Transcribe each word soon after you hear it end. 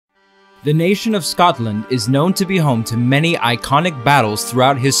The nation of Scotland is known to be home to many iconic battles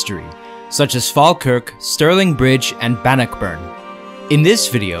throughout history, such as Falkirk, Stirling Bridge, and Bannockburn. In this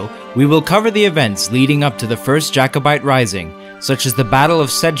video, we will cover the events leading up to the First Jacobite Rising, such as the Battle of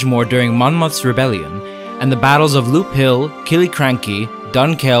Sedgemoor during Monmouth's rebellion, and the battles of Loop Hill, Killiecrankie,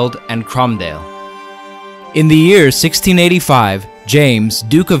 Dunkeld, and Cromdale. In the year 1685, James,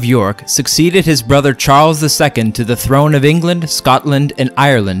 Duke of York, succeeded his brother Charles II to the throne of England, Scotland, and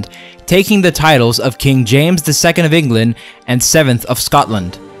Ireland, taking the titles of King James II of England and 7th of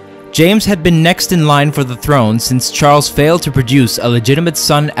Scotland. James had been next in line for the throne since Charles failed to produce a legitimate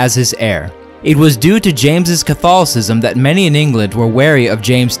son as his heir. It was due to James's Catholicism that many in England were wary of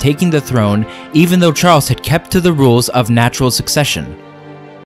James taking the throne, even though Charles had kept to the rules of natural succession.